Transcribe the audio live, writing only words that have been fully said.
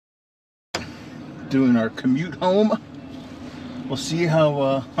doing our commute home. We'll see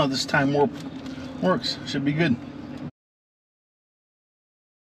how this time warp works. Should be good.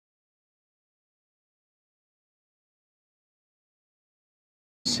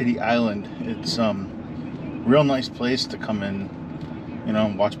 City Island. It's real nice place to come in, you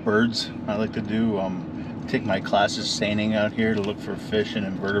know, watch birds. I like to do take my classes seining out here to look for fish and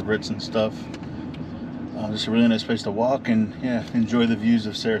invertebrates and stuff. Just a really nice place to walk and, yeah, enjoy the views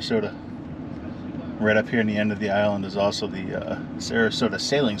of Sarasota. Right up here in the end of the island is also the Sarasota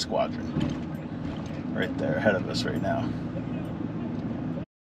Sailing Squadron. Right there ahead of us right now.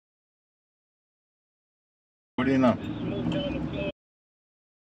 What do you know?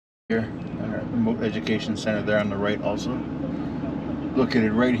 Here, our remote education center there on the right also.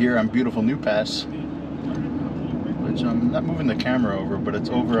 Located right here on beautiful New Pass, which I'm not moving the camera over, but it's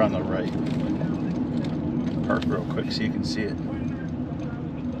over on the right. Park real quick so you can see it.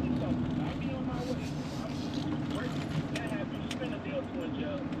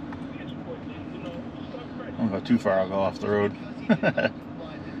 I don't go too far, I'll go off the road.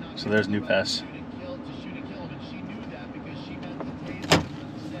 So there's New Pass.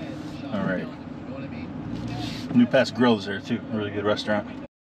 Alright. New Pass Grill is there too, a really good restaurant.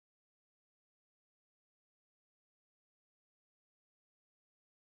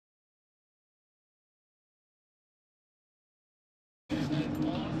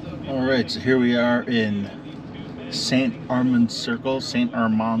 Alright, so here we are in St. Armand Circle,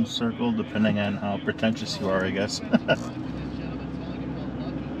 depending on how pretentious you are, I guess.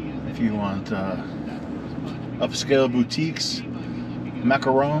 If you want upscale boutiques,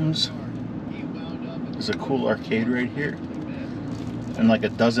 macarons, there's a cool arcade right here, and like a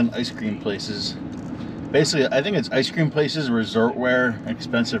dozen ice cream places. Basically, I think it's ice cream places, resort wear,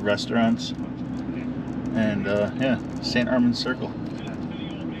 expensive restaurants, and yeah, St. Armand Circle.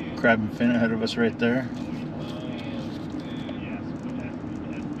 Crab and Fin ahead of us right there.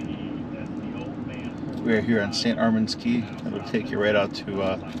 We're here on St. Armand's Key. It'll take you right out to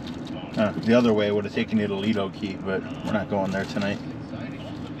the other way. Would have taken you to Lido Key, but we're not going there tonight.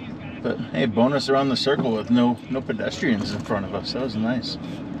 But hey, bonus around the circle with no pedestrians in front of us. That was nice.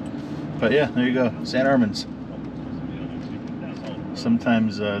 But yeah, there you go, St. Armand's.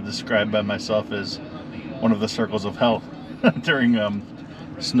 Sometimes described by myself as one of the circles of hell during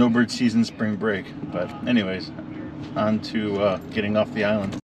snowbird season, spring break. But anyways, on to getting off the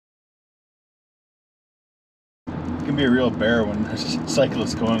island. It can be a real bear when there's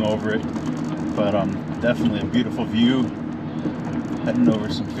cyclists going over it, but definitely a beautiful view. Heading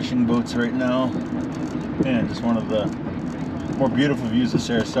over some fishing boats right now, and just one of the more beautiful views of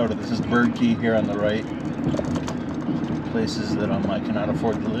Sarasota. This is Bird Key here on the right. Places that I cannot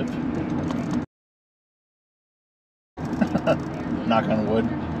afford to live. Knock on wood.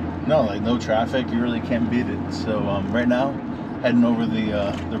 No, like no traffic. You really can't beat it. So right now, heading over the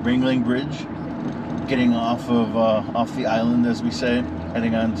Ringling Bridge, getting off the island, as we say,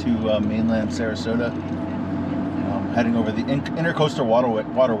 heading on to mainland Sarasota. Heading over the intercoastal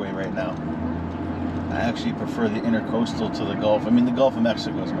waterway right now. I actually prefer the intercoastal to the Gulf. I mean, the Gulf of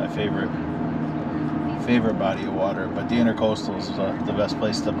Mexico is my favorite body of water, but the intercoastal is the best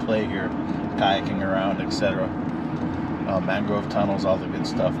place to play here, kayaking around, etc. Mangrove tunnels, all the good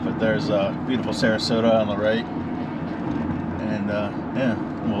stuff. But there's beautiful Sarasota on the right, and yeah,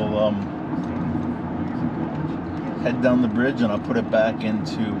 we'll head down the bridge, and I'll put it back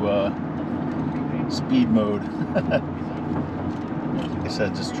into speed mode. Like I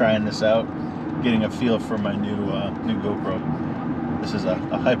said, just trying this out, getting a feel for my new GoPro. This is a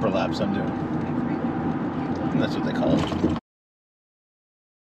hyperlapse I'm doing. And that's what they call it.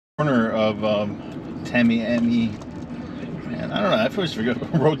 Corner of Tamiami, and I don't know, I always forget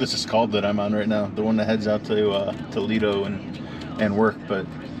what road this is called that I'm on right now. The one that heads out to Lido and work. But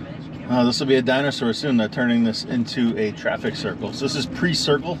this will be a dinosaur soon. They're turning this into a traffic circle. So this is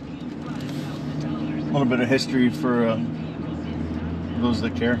pre-circle. A little bit of history for those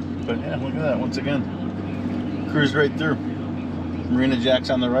that care. But yeah, look at that once again. Cruise right through. Marina Jack's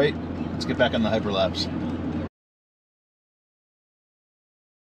on the right. Let's get back on the hyperlapse.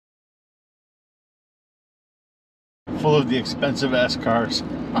 Full of the expensive ass cars.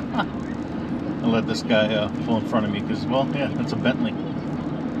 I'll let this guy pull in front of me because, well, yeah, that's a Bentley.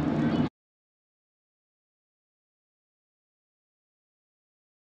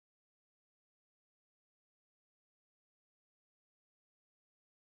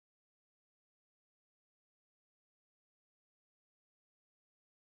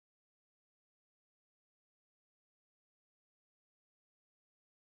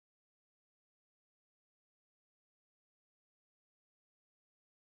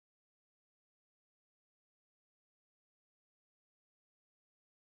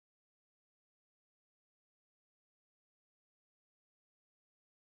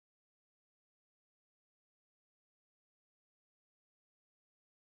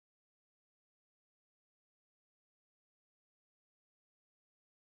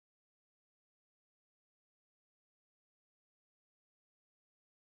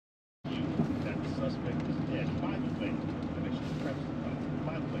 suspect was dead. By the way,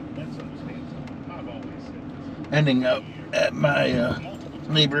 let's understand something. I've always said this. Ending up at my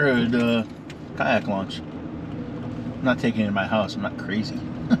neighborhood kayak launch. I'm not taking it in my house. I'm not crazy.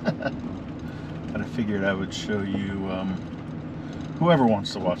 But I figured I would show you, whoever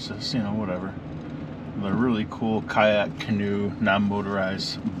wants to watch this, you know, whatever. The really cool kayak, canoe,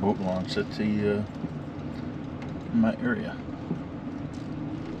 non-motorized boat launch at the in my area.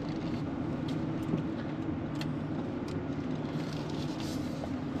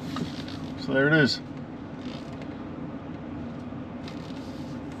 So there it is.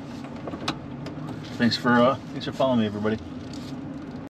 Thanks for following me, everybody.